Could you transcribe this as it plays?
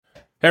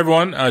Hey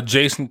everyone,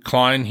 Jason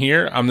Klein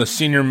here. I'm the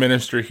senior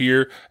minister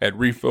here at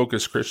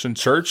Refocus Christian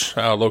Church,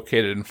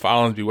 located in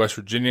Follansbee, West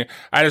Virginia.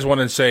 I just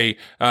want to say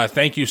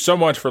thank you so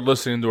much for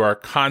listening to our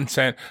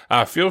content.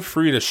 Feel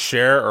free to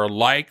share or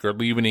like or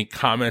leave any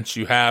comments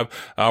you have.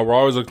 We're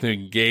always looking to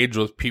engage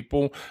with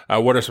people.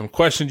 What are some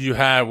questions you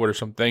have? What are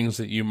some things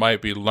that you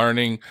might be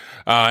learning?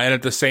 And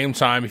at the same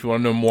time, if you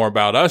want to know more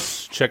about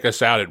us, check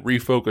us out at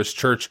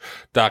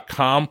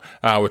refocuschurch.com,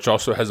 which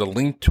also has a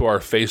link to our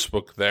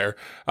Facebook there.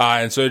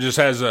 And so it just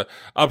has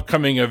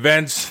upcoming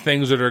events,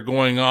 things that are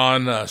going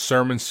on,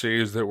 sermon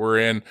series that we're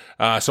in.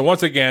 So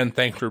once again,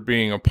 thanks for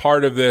being a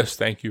part of this.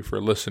 Thank you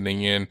for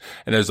listening in.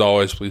 And as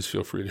always, please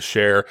feel free to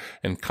share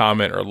and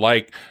comment or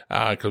like,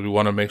 because we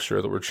want to make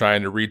sure that we're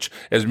trying to reach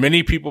as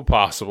many people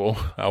possible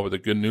with the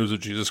good news of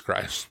Jesus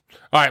Christ.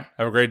 All right.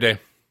 Have a great day.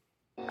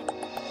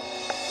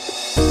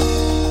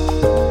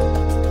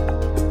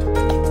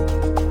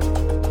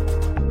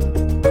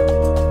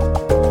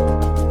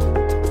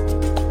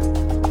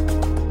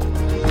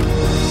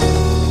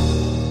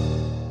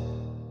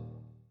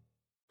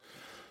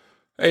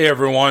 Hey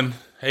everyone.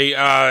 Hey,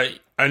 I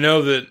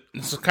know that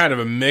this is kind of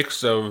a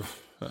mix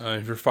of,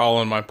 if you're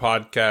following my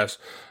podcast,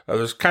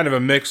 there's kind of a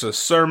mix of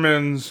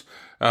sermons,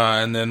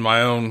 and then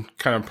my own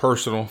kind of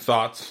personal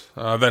thoughts.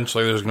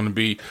 Eventually there's going to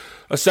be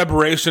a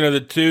separation of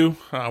the two.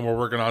 We're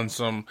working on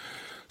some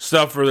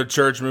stuff for the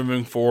church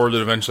moving forward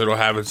that eventually will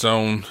have its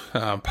own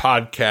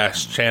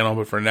podcast channel,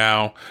 but for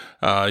now,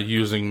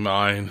 using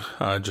mine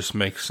just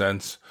makes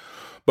sense.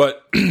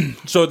 But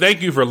so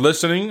thank you for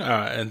listening,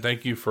 and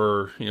thank you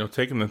for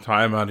taking the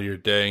time out of your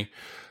day.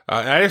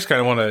 I just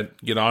kind of want to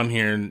get on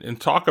here and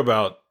talk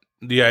about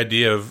the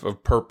idea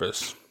of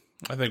purpose.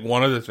 I think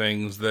one of the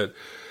things that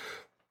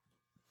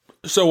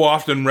so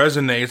often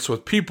resonates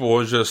with people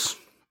is just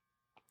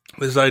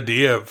this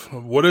idea of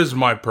what is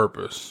my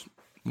purpose?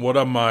 What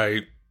am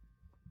I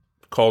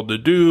called to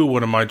do?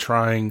 What am I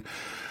trying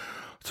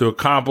to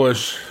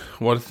accomplish?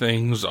 What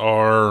things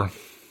are,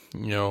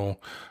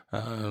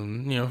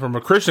 from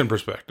a Christian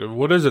perspective,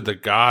 what is it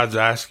that God's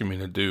asking me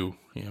to do?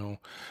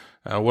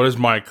 What is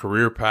my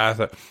career path?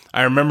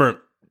 I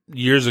remember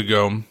years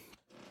ago,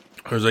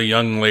 there was a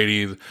young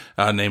lady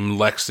named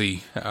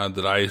Lexi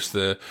that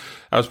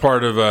I was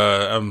part of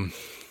a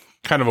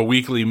kind of a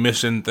weekly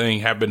mission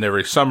thing, happened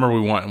every summer. We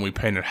went and we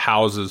painted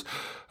houses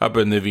up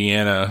in the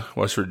Vienna,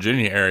 West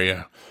Virginia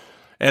area.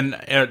 And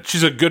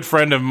she's a good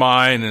friend of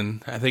mine,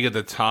 and I think at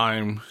the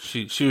time,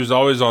 she was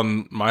always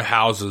on my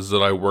houses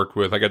that I worked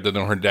with. I got to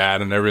know her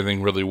dad and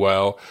everything really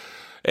well.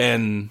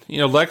 And,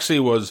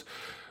 Lexi was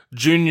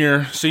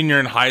senior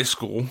in high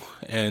school,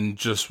 and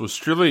just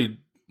was really,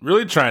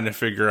 really trying to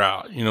figure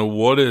out,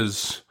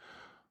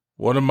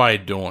 what am I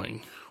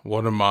doing?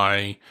 What am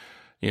I,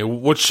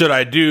 what should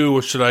I do?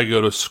 What should I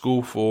go to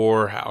school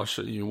for? How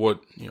should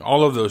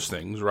all of those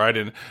things, right?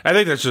 And I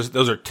think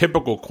those are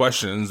typical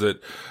questions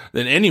that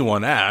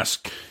anyone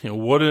asks.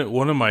 What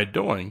am I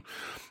doing?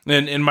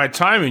 And in my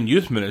time in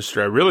youth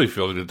ministry, I really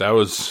feel that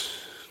was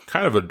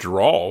kind of a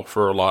draw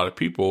for a lot of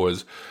people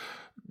is,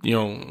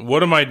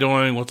 what am I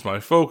doing? What's my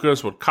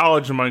focus? What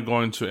college am I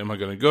going to? Am I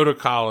going to go to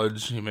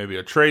college? Maybe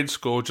a trade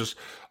school, just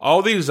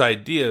all these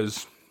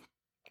ideas.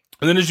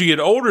 And then as you get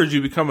older, as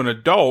you become an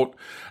adult,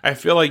 I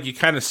feel like you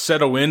kind of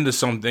settle into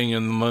something,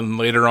 and then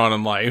later on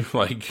in life,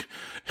 like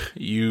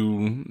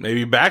you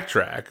maybe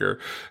backtrack, or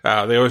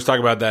they always talk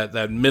about that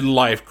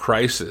midlife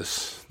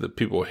crisis that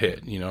people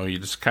hit. You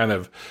just kind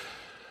of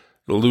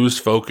lose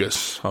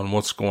focus on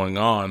what's going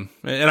on.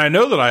 And I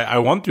know that I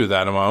went through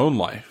that in my own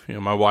life.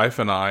 My wife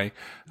and I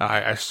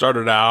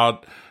started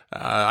out,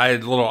 I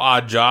had little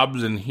odd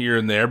jobs in here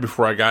and there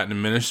before I got into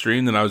ministry,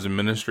 and then I was in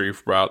ministry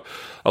for about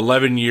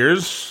 11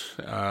 years,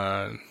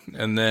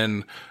 and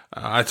then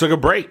I took a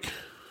break.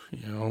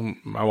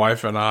 My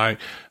wife and I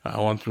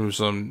went through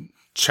some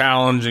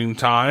challenging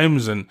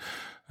times and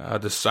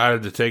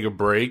decided to take a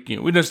break.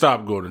 We didn't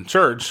stop going to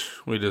church.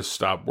 We just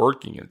stopped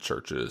working in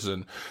churches,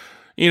 and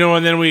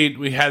then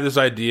we had this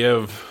idea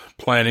of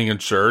planning a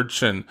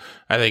church, and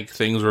I think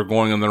things were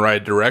going in the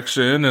right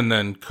direction, and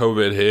then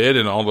COVID hit,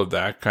 and all of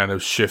that kind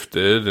of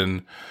shifted,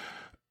 and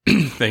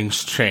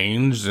things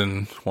changed,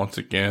 and once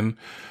again,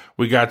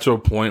 we got to a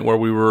point where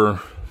we were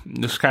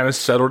just kind of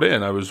settled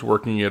in. I was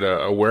working at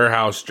a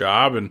warehouse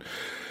job, and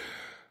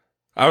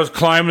I was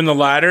climbing the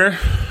ladder,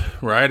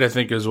 right? I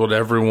think is what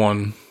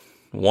everyone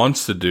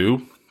wants to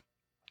do,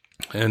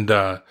 and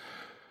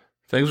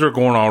things were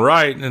going all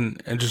right,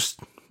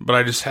 but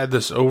I just had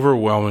this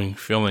overwhelming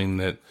feeling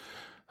that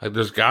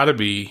there's got to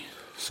be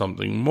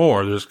something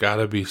more. There's got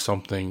to be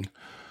something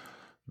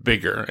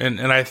bigger.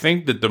 And I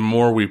think that the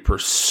more we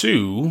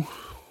pursue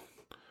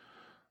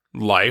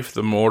life,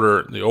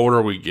 the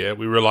older we get,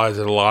 we realize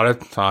that a lot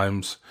of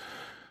times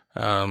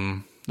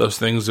those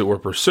things that we're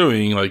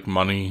pursuing, like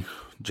money,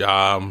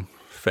 job,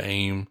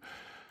 fame,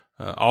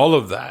 all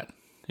of that,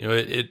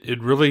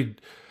 it really,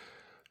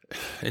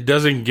 it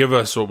doesn't give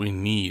us what we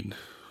need.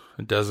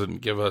 It doesn't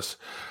give us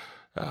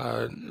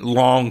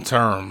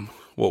long-term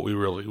what we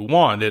really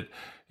want. It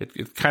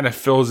kind of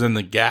fills in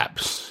the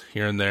gaps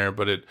here and there,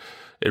 but it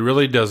it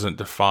really doesn't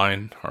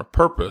define our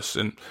purpose.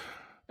 And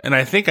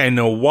I think I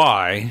know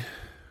why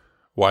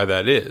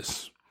that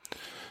is.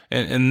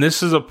 And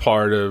this is a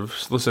part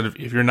of, listen,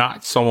 if you're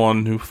not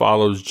someone who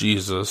follows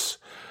Jesus,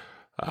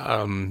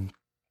 and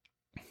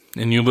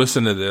you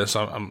listen to this,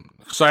 I'm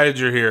excited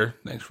you're here.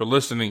 Thanks for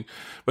listening.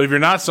 But if you're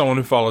not someone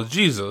who follows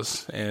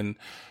Jesus and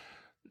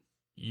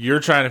you're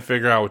trying to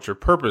figure out what your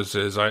purpose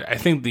is, I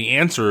think the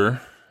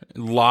answer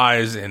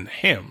lies in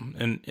Him.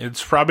 And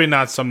it's probably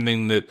not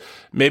something that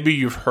maybe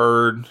you've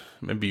heard,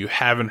 maybe you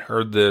haven't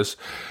heard this,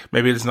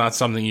 maybe it's not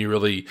something you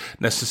really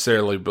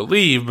necessarily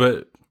believe,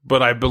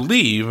 but I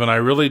believe, and I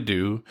really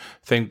do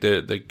think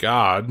that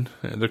God,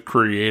 the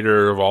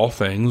creator of all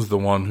things, the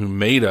one who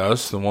made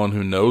us, the one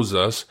who knows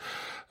us,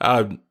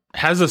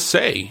 has a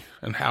say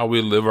in how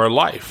we live our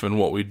life and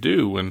what we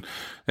do. And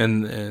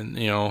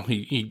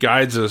he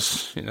guides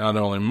us not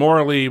only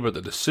morally, but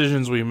the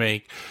decisions we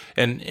make.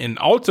 And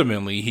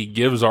ultimately, He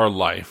gives our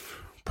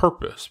life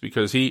purpose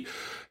because He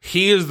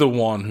is the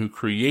one who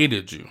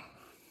created you.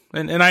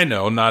 And I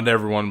know not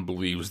everyone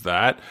believes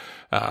that,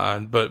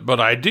 but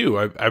I do.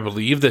 I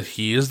believe that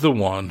He is the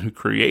one who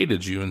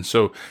created you. And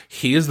so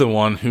He is the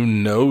one who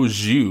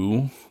knows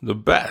you the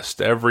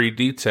best, every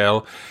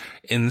detail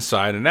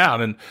inside and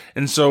out.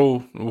 And so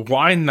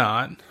why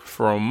not,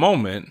 for a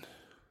moment,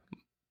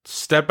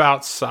 step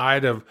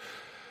outside of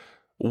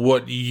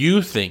what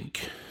you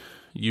think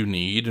you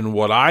need and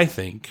what I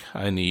think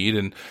I need,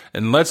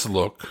 and let's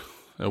look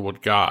at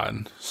what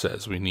God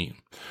says we need.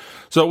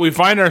 So we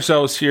find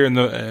ourselves here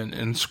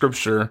in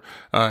Scripture,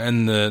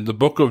 in the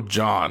book of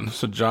John.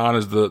 So John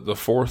is the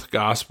fourth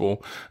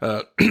gospel.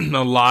 A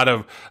lot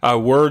of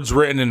words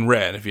written in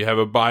red. If you have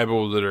a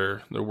Bible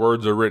the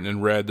words are written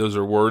in red, those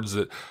are words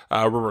that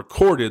were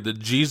recorded that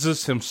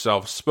Jesus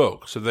Himself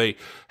spoke. So they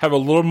have a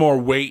little more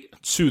weight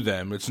to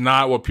them. It's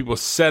not what people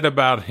said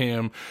about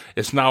Him.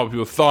 It's not what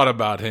people thought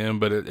about Him,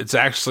 but it's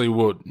actually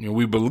what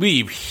we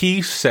believe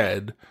He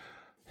said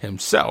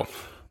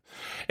Himself.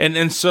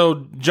 And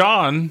so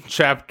John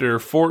chapter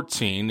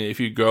 14, if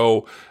you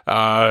go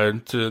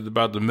to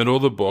about the middle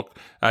of the book,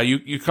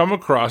 you come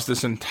across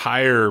this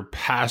entire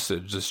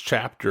passage, this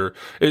chapter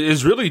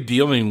is really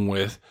dealing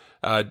with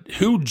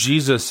who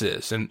Jesus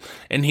is. And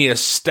He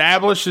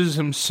establishes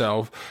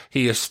Himself.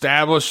 He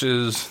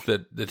establishes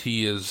that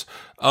He is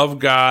of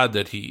God,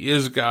 that He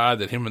is God,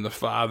 that Him and the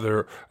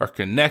Father are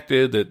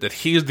connected, that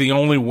He is the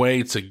only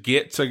way to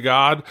get to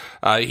God.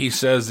 He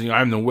says,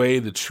 I'm the way,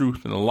 the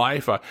truth, and the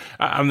life.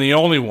 I'm the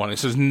only one. He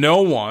says,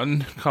 no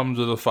one comes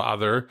to the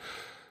Father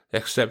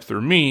except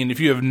through me. And if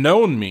you have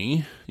known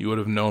me, you would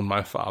have known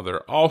my Father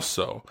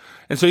also.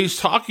 And so He's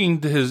talking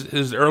to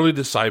his early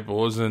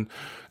disciples, and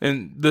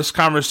this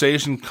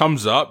conversation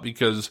comes up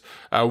because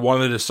one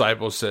of the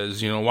disciples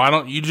says, why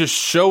don't you just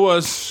show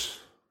us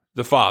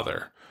the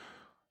Father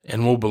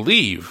and we'll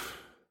believe?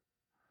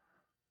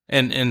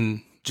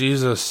 And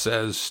Jesus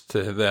says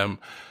to them,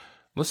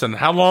 listen,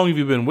 how long have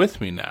you been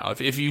with me now?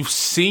 If you've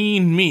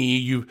seen me,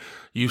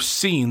 you've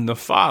seen the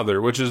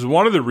Father, which is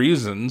one of the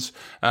reasons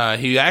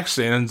He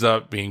actually ends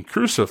up being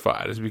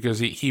crucified, is because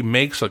he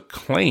makes a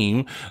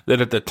claim that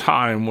at the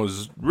time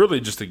was really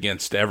just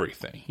against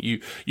everything.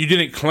 You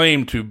didn't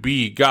claim to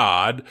be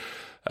God,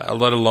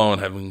 let alone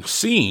having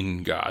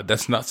seen God.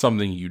 That's not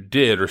something you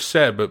did or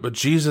said, but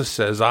Jesus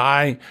says,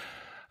 I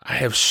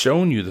have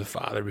shown you the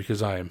Father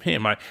because I am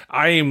Him.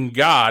 I am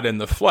God in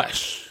the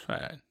flesh.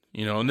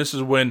 And this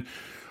is when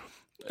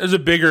there's a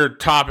bigger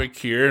topic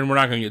here, and we're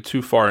not going to get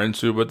too far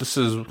into it, but this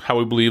is how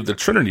we believe the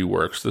Trinity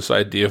works, this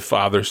idea of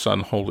Father, Son,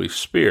 Holy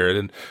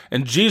Spirit.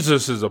 And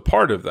Jesus is a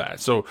part of that.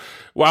 So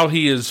while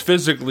He is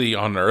physically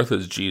on earth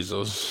as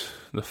Jesus,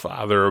 the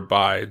Father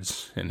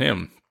abides in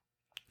Him.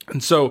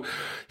 And so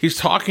He's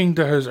talking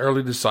to His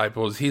early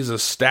disciples. He's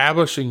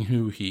establishing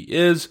who He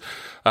is.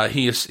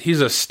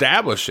 He's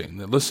establishing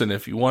that, listen,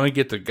 if you want to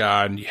get to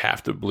God, you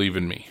have to believe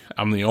in me.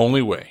 I'm the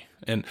only way.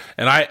 And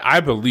I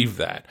believe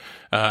that.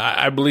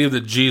 I believe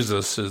that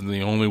Jesus is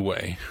the only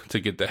way to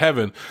get to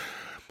heaven.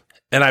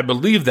 And I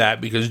believe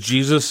that because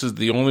Jesus is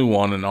the only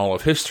one in all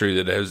of history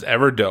that has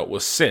ever dealt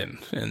with sin.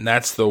 And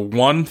that's the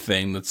one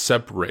thing that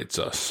separates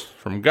us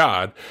from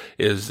God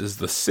is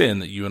the sin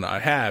that you and I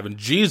have. And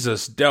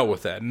Jesus dealt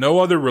with that. No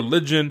other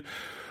religion,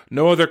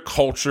 no other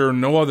culture,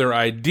 no other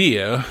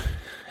idea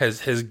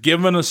has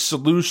given a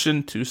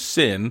solution to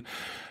sin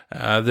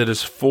that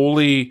has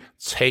fully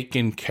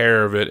taken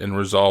care of it and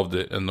resolved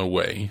it in the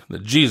way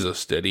that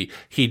Jesus did.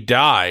 He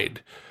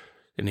died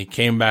and He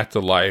came back to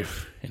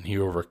life and He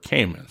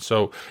overcame it.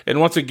 So, and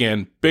once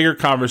again, bigger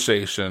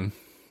conversation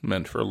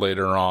meant for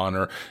later on,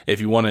 or if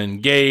you want to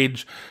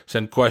engage,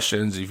 send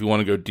questions. If you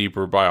want to go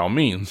deeper, by all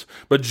means.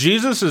 But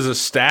Jesus is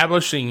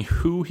establishing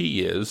who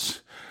He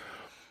is,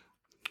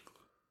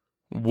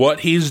 what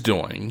He's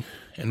doing,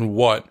 and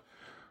what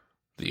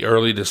the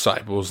early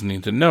disciples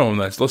need to know. And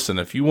that's, listen,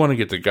 if you want to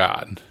get to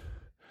God,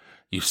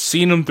 you've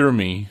seen Him through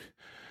me,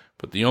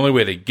 but the only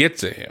way to get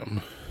to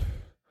Him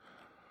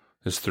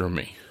is through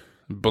me.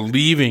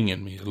 Believing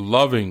in me,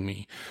 loving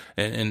me,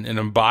 and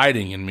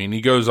abiding in me. And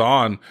He goes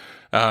on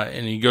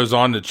And he goes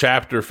on to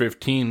chapter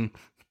 15,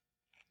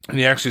 and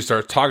he actually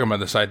starts talking about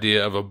this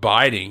idea of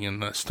abiding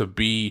in this,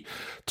 to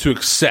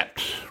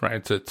accept,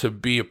 right? To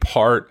be a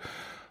part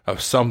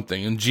of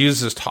something. And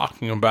Jesus is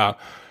talking about,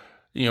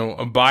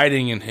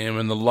 abiding in him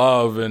and the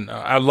love. And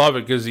I love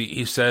it because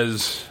he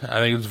says, I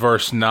think it's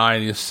verse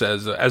 9, he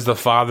says, as the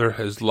Father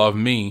has loved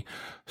me,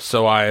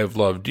 so I have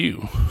loved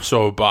you.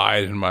 So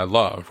abide in my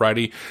love,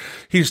 right?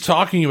 He's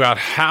talking about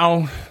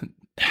how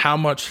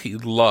much he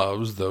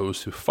loves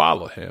those who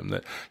follow him,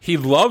 that he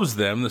loves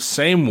them the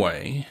same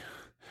way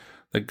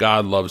that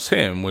God loves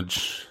him,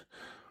 which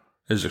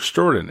is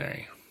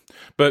extraordinary.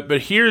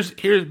 But here's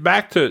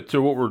back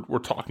to what we're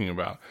talking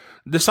about.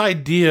 This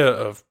idea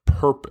of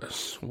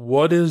purpose.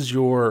 What is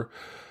your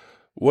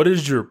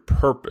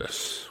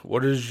purpose?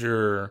 What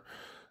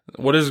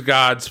is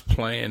God's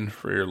plan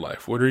for your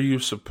life? What are you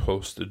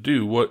supposed to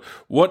do?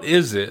 What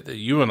is it that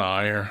you and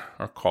I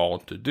are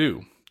called to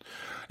do?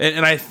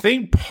 And I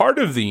think part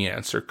of the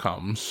answer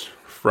comes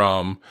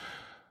from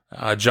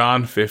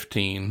John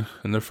 15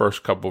 in the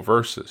first couple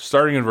verses.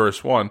 Starting in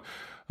verse 1,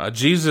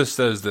 Jesus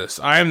says this,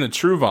 I am the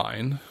true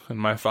vine, and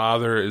my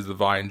Father is the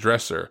vine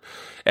dresser.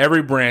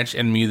 Every branch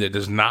in me that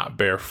does not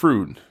bear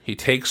fruit, he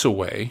takes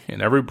away,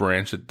 and every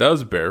branch that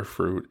does bear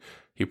fruit,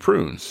 he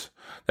prunes,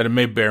 that it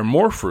may bear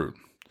more fruit.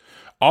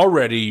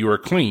 Already you are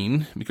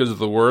clean because of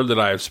the word that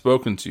I have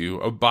spoken to you.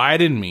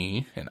 Abide in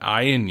me, and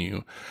I in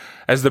you.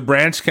 As the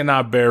branch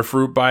cannot bear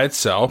fruit by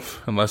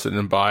itself unless it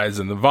abides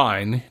in the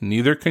vine,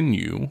 neither can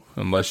you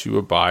unless you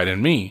abide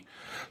in me.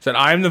 Said,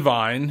 I am the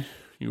vine,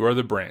 you are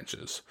the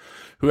branches.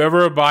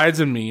 Whoever abides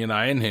in me and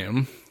I in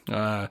him,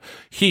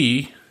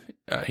 he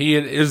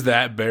it is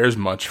that bears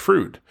much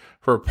fruit.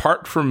 For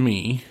apart from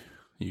me,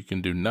 you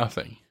can do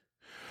nothing.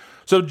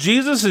 So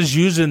Jesus is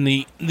using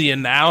the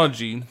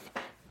analogy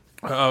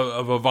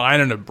of a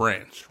vine and a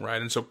branch,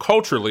 right? And so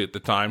culturally at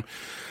the time,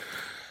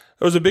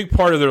 it was a big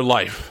part of their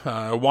life.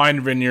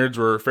 Wine vineyards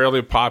were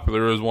fairly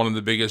popular. It was one of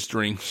the biggest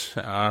drinks.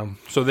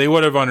 So they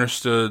would have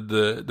understood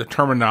the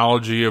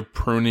terminology of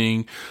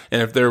pruning.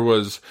 And if there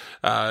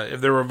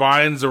were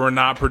vines that were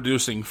not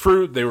producing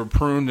fruit, they were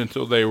pruned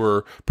until they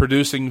were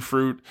producing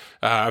fruit.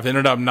 If they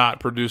ended up not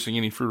producing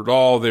any fruit at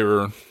all, they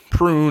were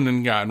pruned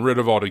and gotten rid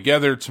of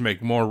altogether to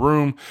make more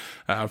room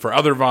for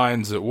other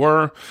vines that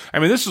were. I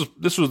mean,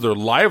 this was their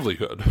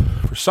livelihood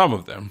for some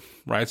of them.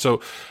 Right, so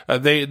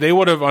they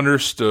would have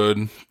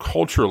understood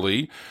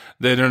culturally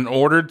that in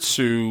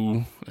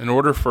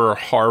order for a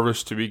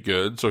harvest to be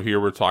good, so here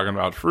we're talking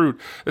about fruit,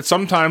 that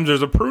sometimes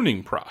there's a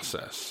pruning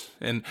process,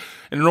 and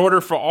in order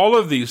for all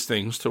of these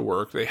things to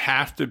work, they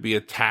have to be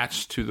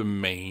attached to the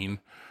main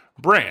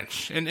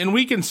branch, and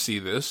we can see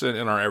this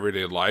in our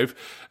everyday life.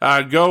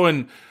 Go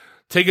and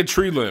take a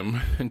tree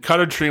limb and cut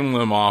a tree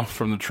limb off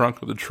from the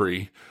trunk of the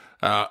tree.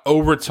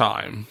 Over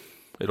time,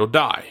 it'll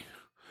die.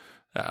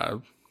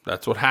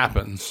 That's what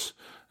happens.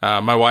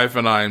 My wife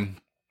and I,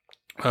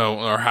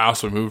 our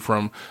house we moved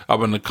from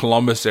up in the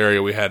Columbus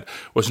area, we had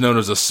what's known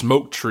as a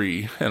smoke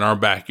tree in our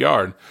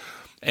backyard.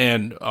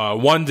 And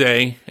one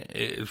day,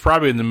 it's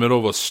probably in the middle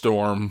of a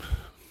storm,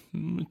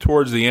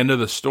 towards the end of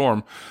the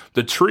storm,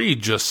 the tree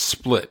just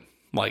split,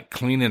 like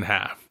clean in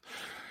half.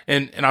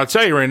 And I'll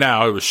tell you right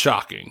now, it was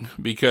shocking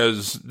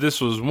because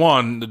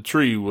the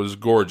tree was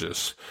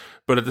gorgeous.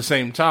 But at the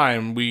same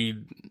time,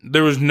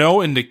 there was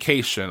no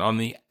indication on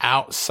the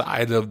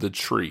outside of the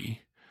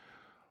tree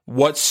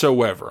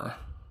whatsoever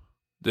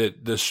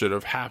that this should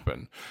have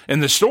happened.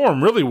 And the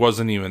storm really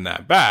wasn't even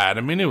that bad.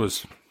 I mean, it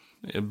was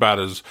about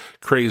as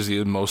crazy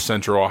as most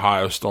central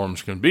Ohio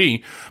storms can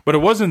be, but it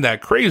wasn't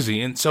that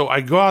crazy. And so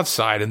I go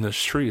outside and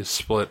this tree is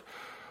split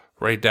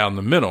right down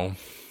the middle.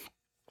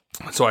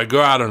 So I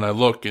go out and I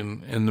look,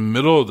 and in the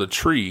middle of the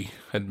tree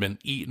had been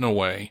eaten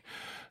away.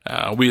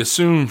 We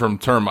assume from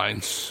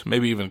termites,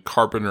 maybe even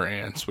carpenter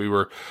ants. We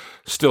were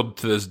still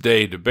to this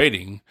day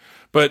debating.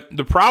 But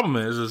the problem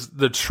is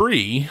the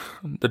tree,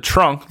 the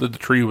trunk that the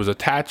tree was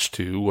attached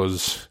to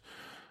was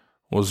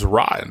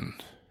rotten.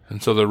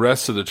 And so the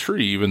rest of the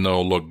tree, even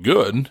though it looked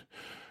good,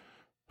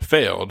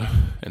 failed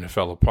and it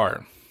fell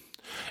apart.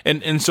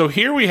 And so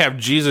here we have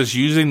Jesus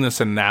using this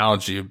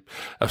analogy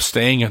of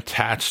staying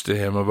attached to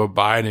him, of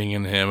abiding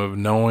in him, of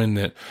knowing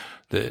that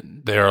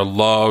they are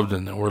loved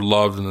and that we're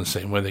loved in the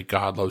same way that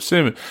God loves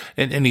him.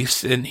 And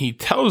he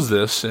tells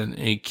this, and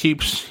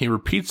he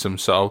repeats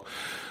himself,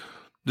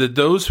 that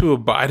those who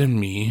abide in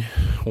me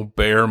will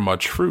bear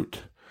much fruit.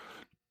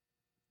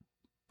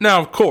 Now,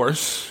 of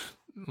course,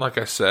 like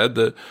I said,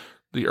 the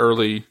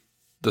early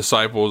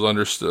disciples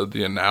understood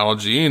the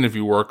analogy, and if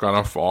you work on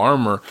a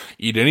farm or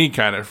eat any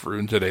kind of fruit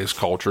in today's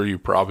culture, you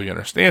probably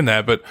understand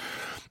that. But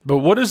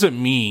what does it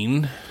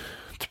mean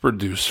to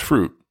produce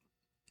fruit?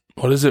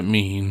 What does it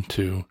mean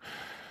to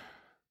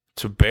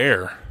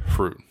bear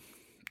fruit?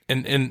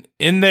 And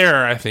in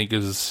there, I think,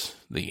 is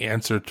the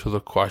answer to the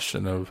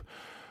question of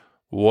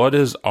what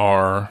is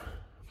our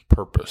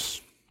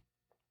purpose?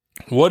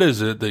 What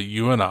is it that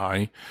you and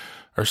I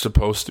are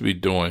supposed to be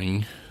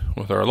doing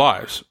with our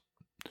lives?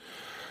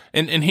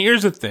 And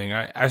here's the thing.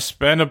 I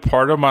spent a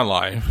part of my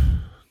life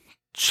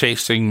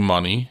chasing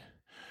money,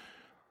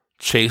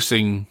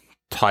 chasing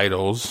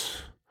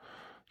titles,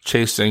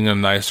 chasing a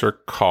nicer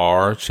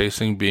car,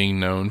 chasing being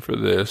known for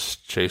this,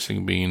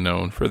 chasing being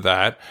known for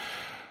that.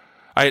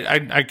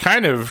 I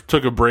kind of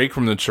took a break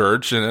from the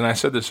church, and I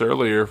said this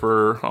earlier,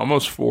 for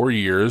almost 4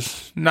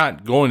 years,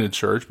 not going to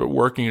church, but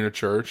working in a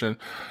church. And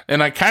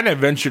I kind of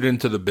ventured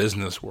into the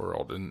business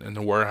world and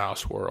the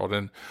warehouse world.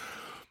 And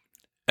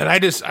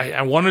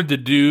I wanted to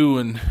do,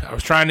 and I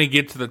was trying to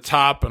get to the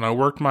top, and I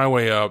worked my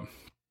way up,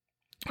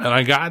 and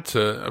I got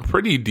to a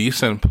pretty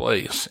decent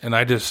place. And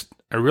I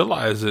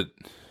realized that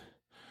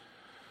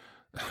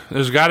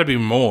there's got to be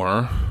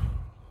more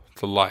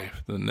to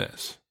life than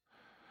this.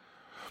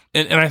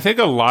 And I think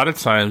a lot of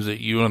times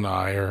that you and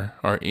I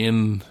are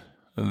in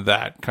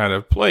that kind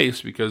of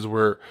place because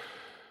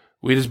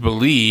we just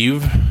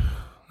believe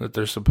that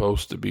there's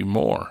supposed to be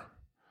more.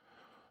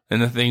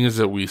 And the things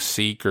that we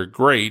seek are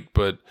great,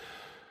 but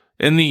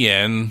in the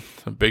end,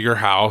 a bigger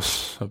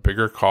house, a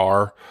bigger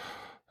car,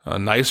 a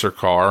nicer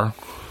car,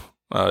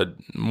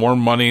 more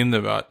money in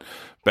the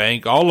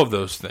bank, all of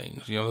those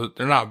things,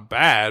 they're not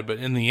bad, but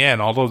in the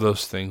end, all of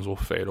those things will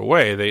fade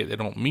away. They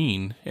don't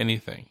mean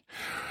anything.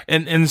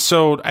 And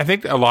so I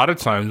think a lot of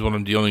times when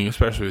I'm dealing,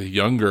 especially with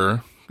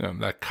younger,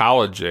 that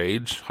college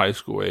age, high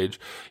school age,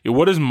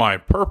 what is my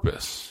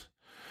purpose?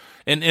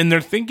 And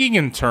they're thinking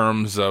in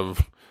terms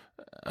of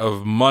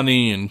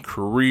money and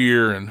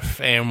career and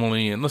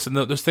family. And listen,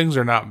 those things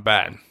are not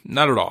bad.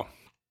 Not at all.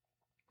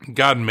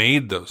 God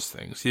made those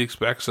things. He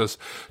expects us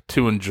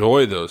to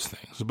enjoy those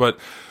things. But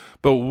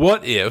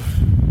what if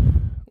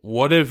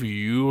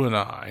you and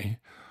I,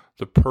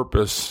 the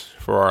purpose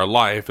for our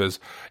life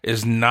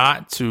is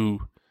not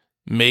to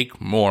make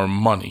more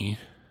money,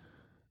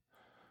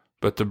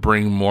 but to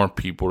bring more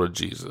people to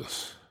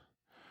Jesus?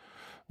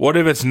 What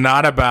if it's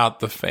not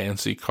about the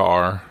fancy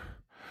car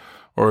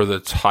or the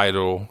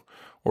title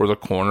or the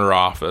corner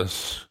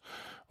office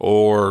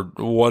or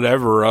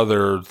whatever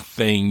other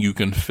thing you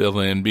can fill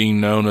in, being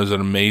known as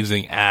an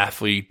amazing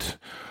athlete?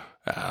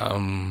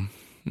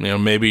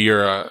 Maybe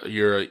you're a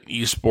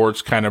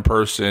esports kind of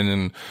person,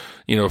 and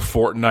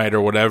Fortnite or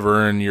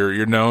whatever, and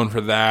you're known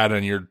for that,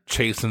 and you're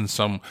chasing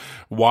some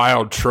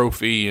wild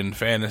trophy in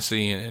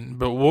fantasy.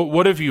 But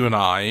what if you and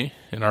I,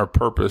 and our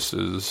purpose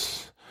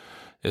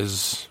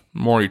is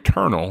more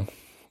eternal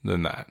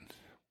than that?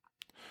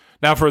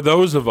 Now, for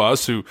those of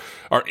us who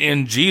are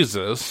in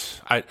Jesus,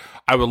 I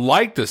would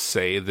like to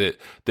say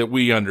that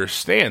we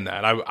understand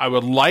that. I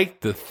would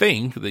like to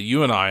think that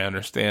you and I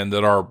understand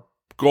that our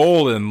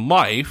goal in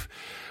life,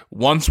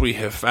 once we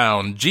have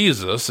found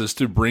Jesus, is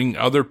to bring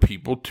other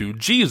people to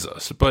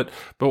Jesus. But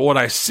what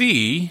I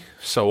see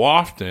so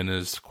often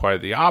is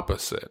quite the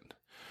opposite.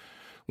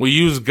 We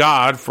use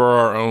God for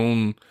our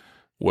own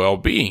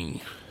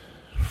well-being,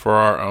 for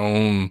our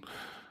own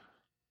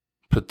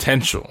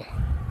potential,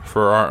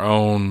 for our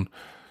own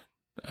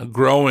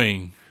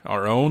growing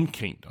our own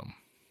kingdom.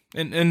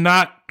 And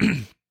not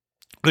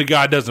that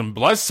God doesn't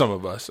bless some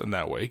of us in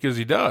that way, because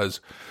he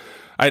does.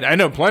 I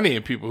know plenty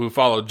of people who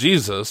follow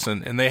Jesus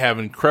and they have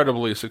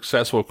incredibly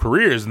successful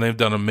careers and they've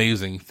done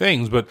amazing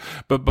things. But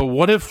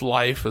what if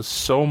life is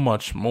so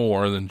much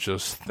more than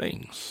just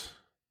things?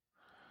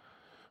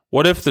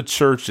 What if the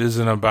church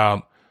isn't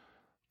about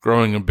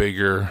growing a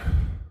bigger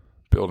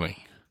building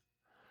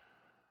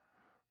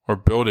or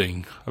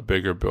building a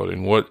bigger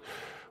building? What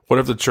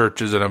if the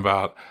church isn't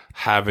about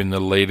having the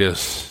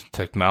latest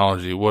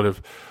technology? What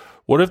if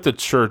the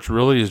church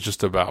really is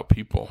just about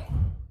people?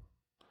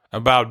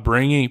 About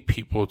bringing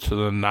people to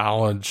the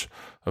knowledge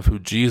of who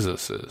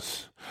Jesus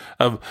is,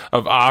 of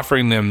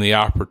offering them the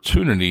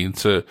opportunity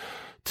to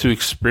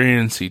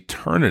experience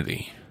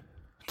eternity,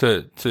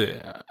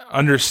 to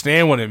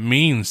understand what it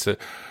means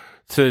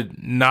to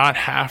not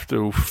have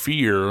to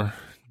fear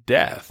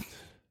death.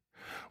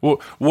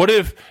 Well, what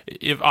if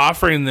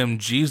offering them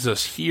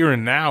Jesus here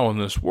and now in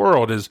this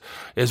world is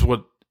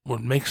what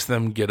makes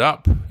them get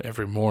up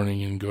every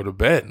morning and go to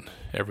bed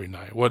every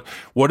night? What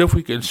if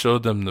we could show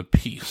them the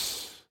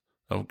peace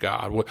of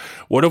God?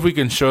 What if we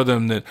can show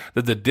them that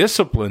the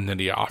discipline that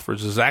he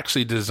offers is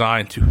actually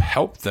designed to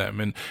help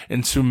them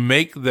and to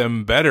make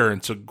them better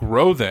and to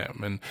grow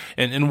them?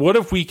 And what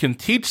if we can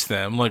teach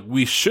them, like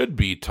we should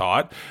be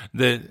taught,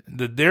 that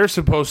they're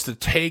supposed to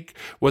take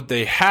what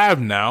they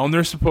have now and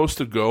they're supposed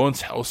to go and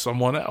tell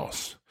someone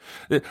else?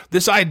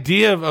 This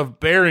idea of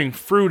bearing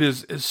fruit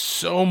is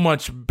so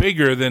much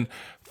bigger than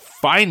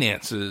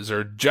finances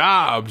or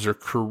jobs or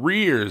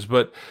careers,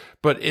 but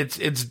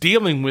it's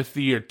dealing with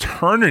the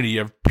eternity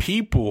of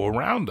people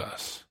around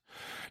us.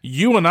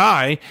 You and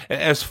I,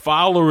 as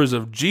followers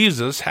of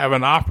Jesus, have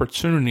an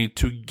opportunity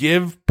to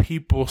give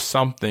people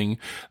something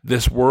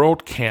this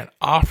world can't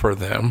offer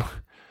them,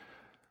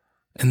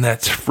 and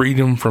that's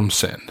freedom from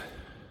sin.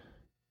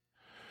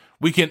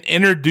 We can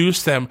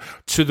introduce them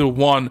to the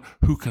one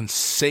who can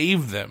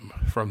save them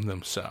from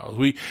themselves.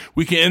 We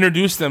can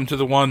introduce them to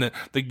the one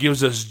that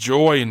gives us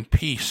joy and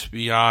peace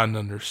beyond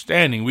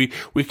understanding. We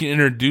can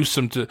introduce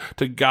them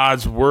to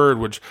God's word,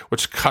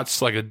 which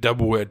cuts like a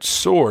double-edged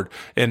sword,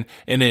 and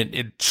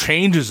it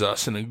changes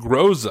us and it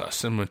grows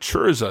us and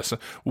matures us.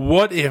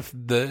 What if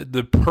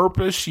the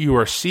purpose you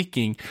are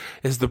seeking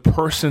is the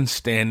person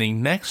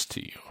standing next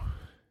to you?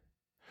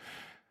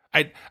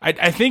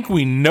 I think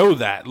we know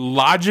that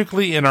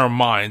logically in our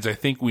minds. I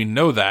think we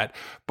know that,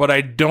 but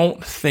I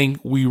don't think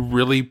we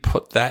really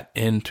put that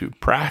into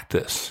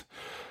practice.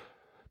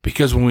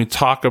 Because when we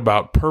talk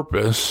about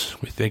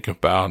purpose, we think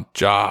about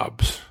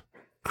jobs,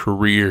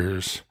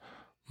 careers,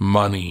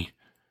 money,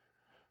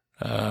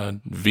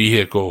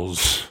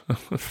 vehicles,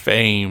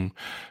 fame,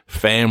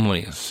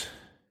 families.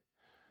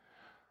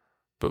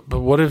 But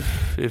what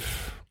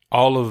if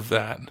all of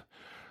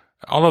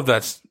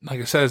that's, like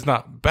I said, is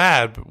not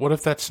bad, but what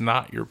if that's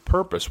not your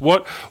purpose?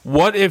 What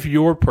if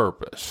your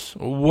purpose,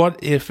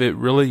 what if it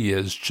really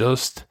is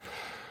just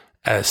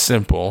as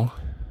simple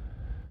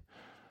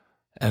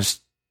as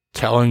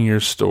telling your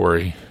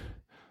story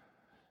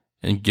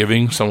and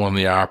giving someone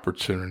the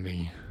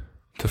opportunity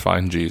to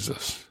find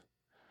Jesus?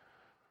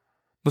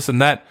 Listen,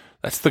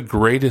 that's the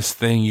greatest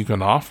thing you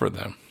can offer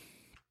them.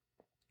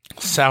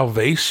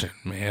 Salvation,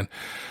 man.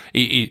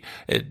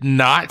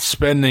 Not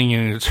spending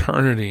an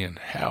eternity in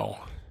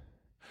hell.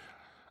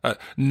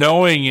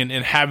 Knowing and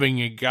having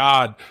a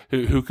God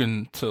who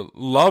can to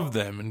love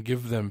them and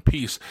give them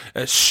peace.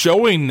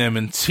 Showing them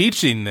and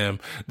teaching them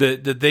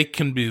that they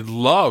can be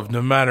loved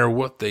no matter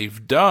what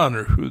they've done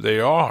or who they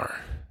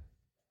are.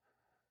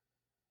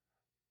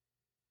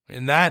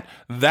 And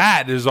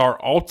that is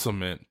our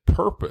ultimate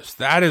purpose.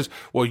 That is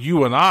what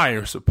you and I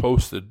are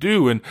supposed to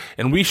do,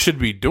 and we should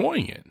be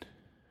doing it.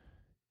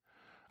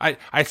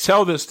 I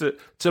tell this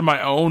to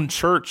my own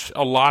church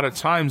a lot of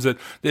times that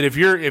if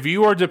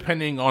you are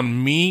depending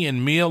on me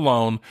and me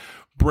alone,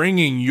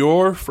 bringing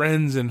your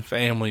friends and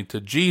family to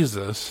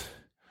Jesus,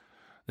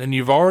 then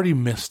you've already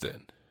missed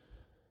it.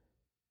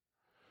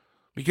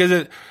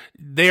 Because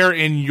they're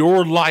in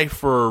your life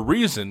for a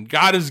reason.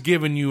 God has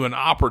given you an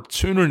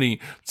opportunity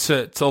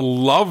to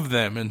love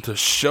them and to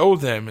show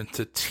them and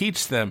to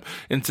teach them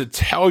and to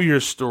tell your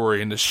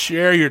story and to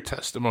share your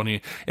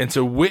testimony and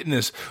to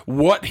witness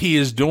what He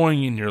is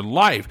doing in your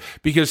life.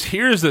 Because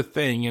here's the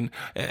thing,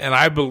 and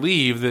I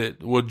believe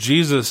that what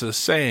Jesus is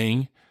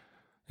saying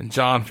in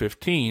John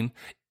 15,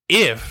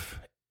 if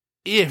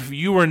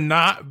you are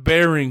not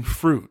bearing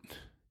fruit,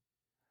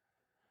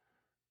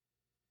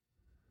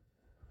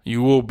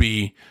 you will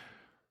be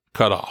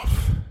cut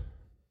off.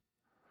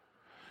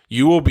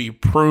 You will be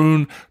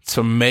pruned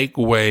to make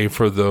way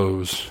for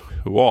those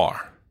who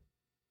are.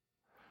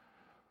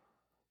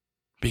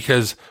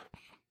 Because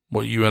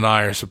what you and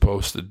I are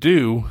supposed to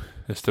do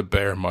is to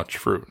bear much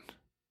fruit.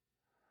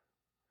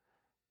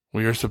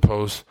 We are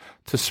supposed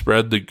to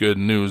spread the good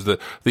news.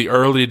 The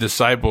early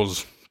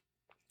disciples,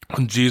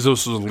 when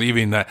Jesus was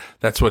leaving,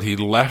 that's what He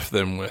left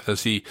them with.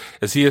 As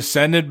he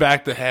ascended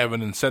back to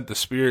heaven and sent the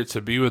Spirit to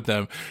be with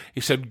them,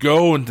 He said,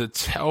 go and to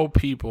tell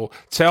people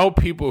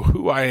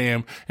who I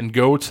am, and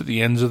go to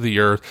the ends of the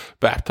earth,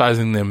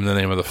 baptizing them in the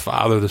name of the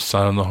Father, the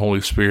Son, and the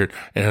Holy Spirit,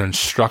 and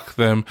instruct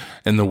them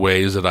in the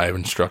ways that I have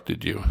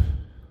instructed you.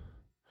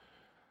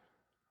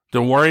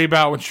 Don't worry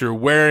about what you're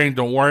wearing.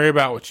 Don't worry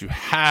about what you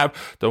have.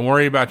 Don't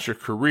worry about your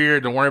career.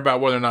 Don't worry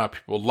about whether or not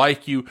people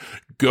like you.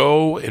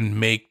 Go and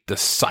make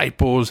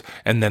disciples,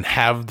 and then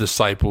have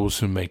disciples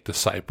who make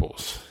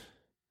disciples.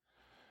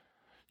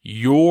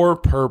 Your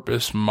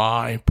purpose,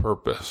 my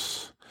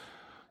purpose,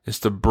 is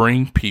to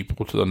bring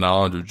people to the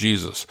knowledge of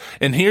Jesus.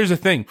 And here's the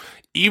thing.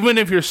 Even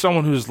if you're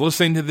someone who's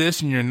listening to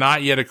this and you're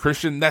not yet a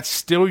Christian, that's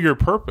still your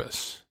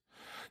purpose.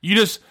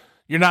 You're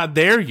not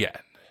there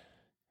yet.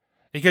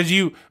 Because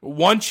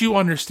once you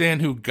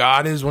understand who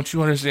God is, once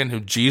you understand who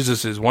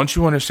Jesus is, once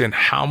you understand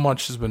how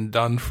much has been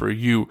done for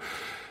you,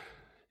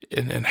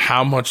 and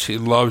how much He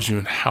loves you,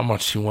 and how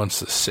much He wants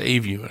to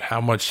save you, and how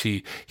much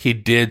He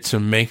did to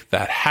make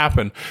that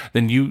happen,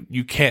 then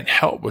you can't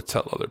help but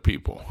tell other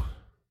people.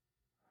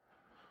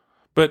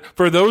 But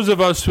for those of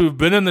us who've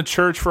been in the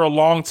church for a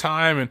long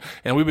time,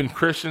 and we've been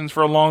Christians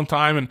for a long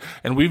time,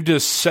 and we've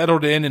just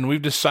settled in and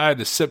we've decided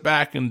to sit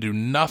back and do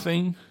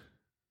nothing,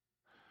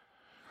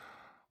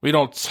 we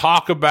don't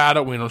talk about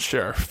it. We don't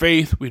share our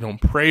faith. We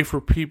don't pray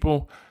for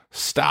people.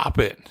 Stop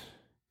it.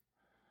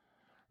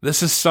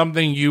 This is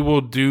something you will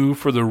do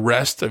for the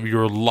rest of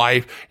your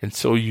life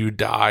until you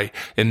die.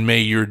 And may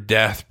your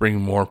death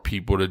bring more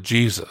people to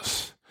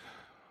Jesus.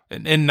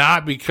 And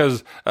not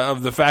because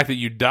of the fact that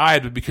you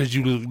died, but because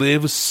you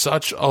lived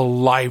such a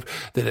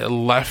life that it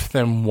left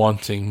them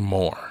wanting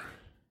more.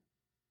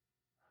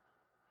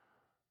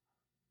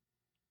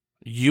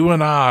 You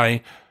and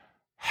I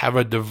have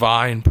a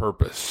divine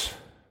purpose.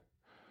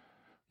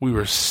 We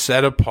were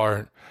set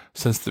apart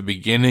since the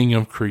beginning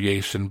of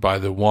creation by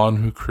the one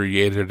who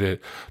created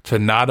it to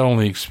not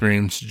only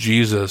experience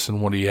Jesus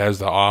and what He has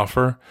to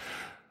offer,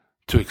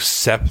 to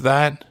accept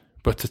that,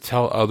 but to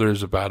tell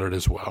others about it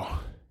as well.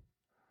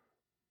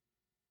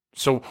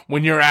 So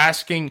when you're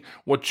asking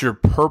what your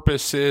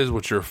purpose is,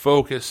 what your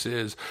focus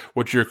is,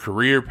 what your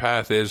career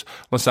path is,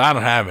 listen, I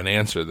don't have an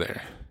answer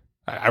there.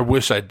 I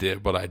wish I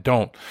did, but I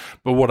don't.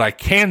 But what I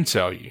can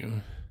tell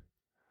you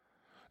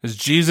is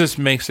Jesus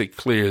makes it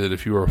clear that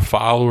if you are a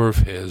follower of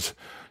his,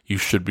 you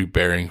should be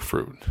bearing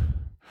fruit.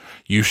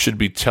 You should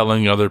be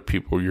telling other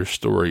people your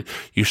story.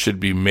 You should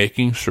be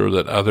making sure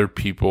that other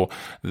people,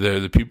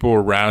 the people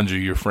around you,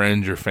 your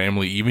friends, your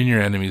family, even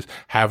your enemies,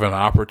 have an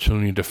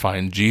opportunity to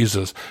find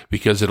Jesus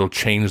because it'll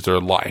change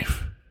their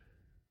life.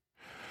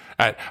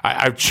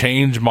 I've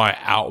changed my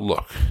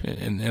outlook,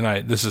 and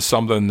this is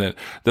something that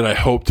I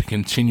hope to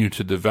continue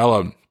to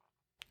develop.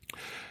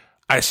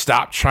 I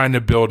stopped trying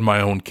to build my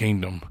own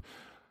kingdom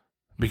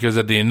because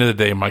at the end of the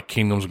day, my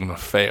kingdom's going to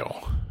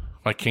fail.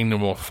 My kingdom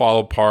will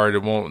fall apart.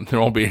 There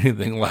won't be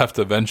anything left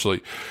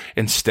eventually.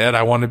 Instead,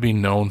 I want to be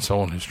known as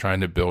someone who's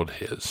trying to build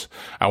his.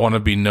 I want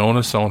to be known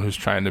as someone who's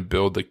trying to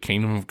build the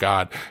kingdom of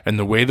God. And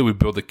the way that we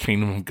build the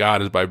kingdom of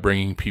God is by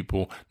bringing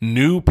people,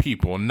 new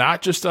people,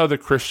 not just other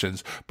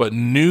Christians, but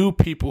new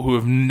people who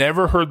have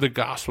never heard the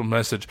gospel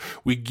message.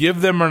 We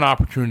give them an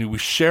opportunity. We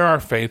share our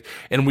faith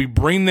and we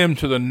bring them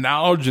to the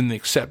knowledge and the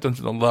acceptance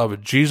and the love of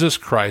Jesus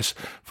Christ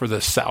for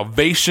the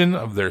salvation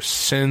of their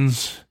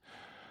sins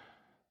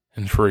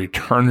and for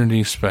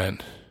eternity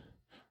spent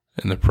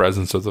in the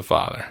presence of the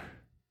Father.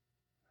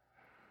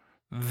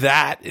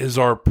 That is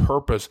our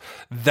purpose.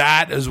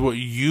 That is what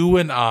you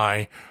and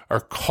I are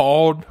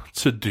called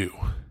to do.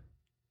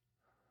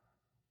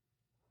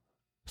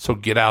 So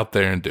get out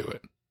there and do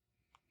it.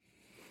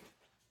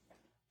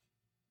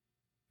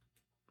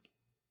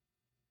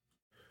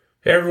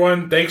 Hey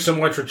everyone, thanks so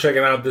much for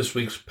checking out this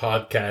week's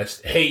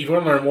podcast. Hey, if you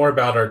want to learn more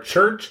about our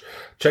church,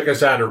 check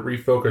us out at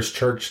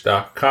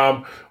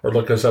refocuschurch.com or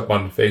look us up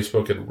on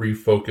Facebook at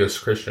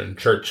Refocus Christian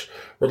Church.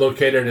 We're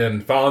located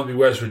in Follansbee,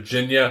 West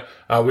Virginia.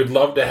 We'd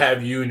love to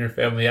have you and your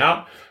family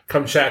out.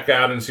 Come check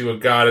out and see what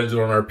God is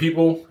doing in our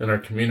people, in our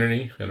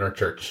community, in our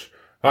church.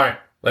 All right,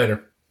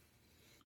 later.